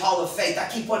today's Hall of Faith. I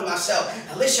keep putting myself,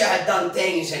 Alicia had done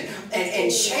things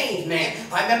and changed, man.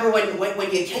 I remember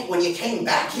when you came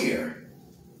back here.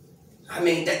 I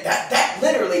mean, that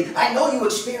literally, I know you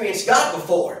experienced God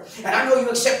before. And I know you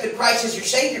accepted Christ as your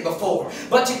Savior before.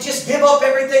 But to just give up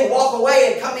everything, walk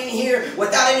away, and come in here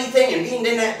without anything and being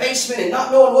in that basement and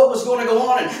not knowing what was going to go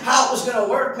on and how it was going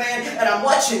to work, man. And I'm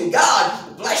watching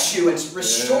God bless you and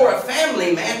restore a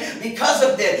family, man, because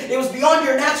of this. It was beyond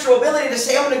your natural ability to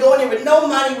say, I'm going to go in here with no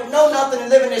money, with no nothing, and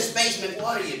live in this basement.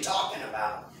 What are you talking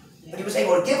about? But he was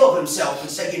able to give of himself and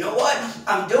say, you know what?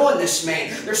 I'm doing this,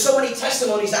 man. There's so many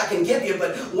testimonies I can give you,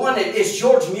 but one is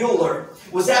George Mueller.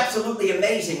 Was absolutely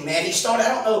amazing, man. He started,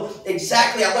 I don't know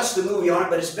exactly, I watched the movie on it,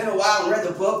 but it's been a while and read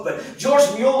the book, but George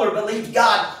Mueller believed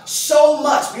God so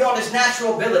much beyond his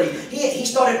natural ability. He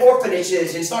started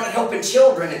orphanages and started helping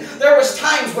children. And there was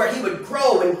times where he would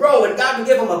grow, and God would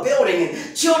give him a building,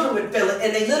 and children would fill it,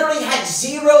 and they literally had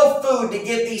zero food to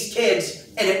give these kids,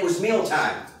 and it was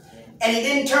mealtime. And he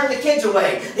didn't turn the kids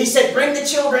away. He said, bring the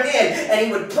children in. And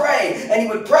he would pray. And he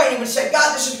would pray. And he would say,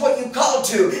 God, this is what you called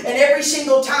to. And every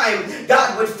single time,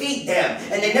 God would feed them.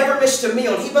 And they never missed a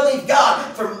meal. And he believed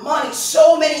God for money.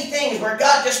 So many things where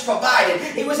God just provided.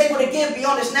 He was able to give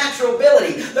beyond his natural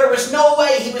ability. There was no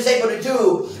way he was able to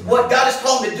do what God has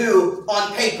called him to do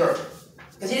on paper.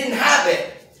 Because he didn't have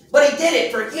it. But he did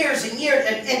it for years and years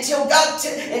until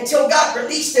God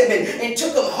released him and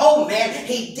took him home, man.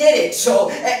 He did it. So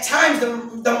at times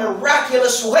the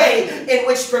miraculous way in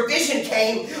which provision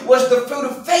came was the fruit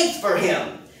of faith for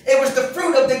him. It was the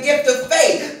fruit of the gift of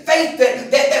faith. Faith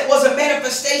that was a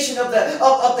manifestation of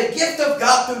the gift of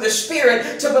God through the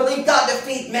Spirit to believe God to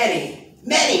feed many.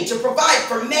 Many, to provide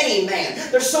for many, man.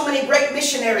 There's so many great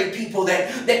missionary people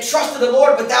that trusted the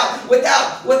Lord without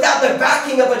the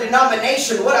backing of a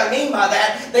denomination. What I mean by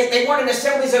that, they weren't in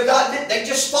Assemblies of God. They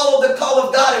just followed the call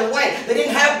of God and went. They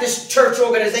didn't have this church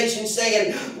organization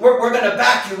saying, we're going to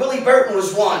back you. Willie Burton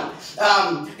was one.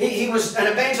 He was an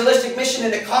evangelistic mission in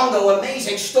the Congo.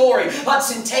 Amazing story.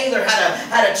 Hudson Taylor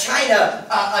had a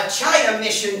China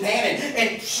mission, man,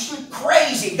 and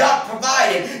crazy. God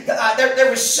provided. There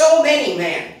were so many,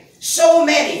 man, so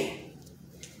many.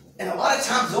 And a lot of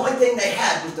times the only thing they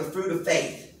had was the fruit of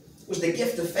faith, was the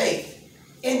gift of faith.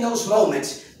 In those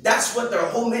moments, that's what their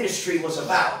whole ministry was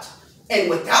about. And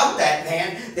without that,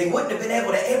 man, they wouldn't have been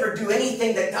able to ever do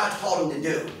anything that God called them to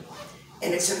do.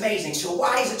 And it's amazing. So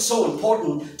why is it so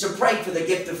important to pray for the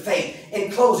gift of faith? In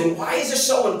closing, why is it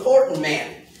so important,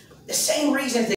 man? The same reason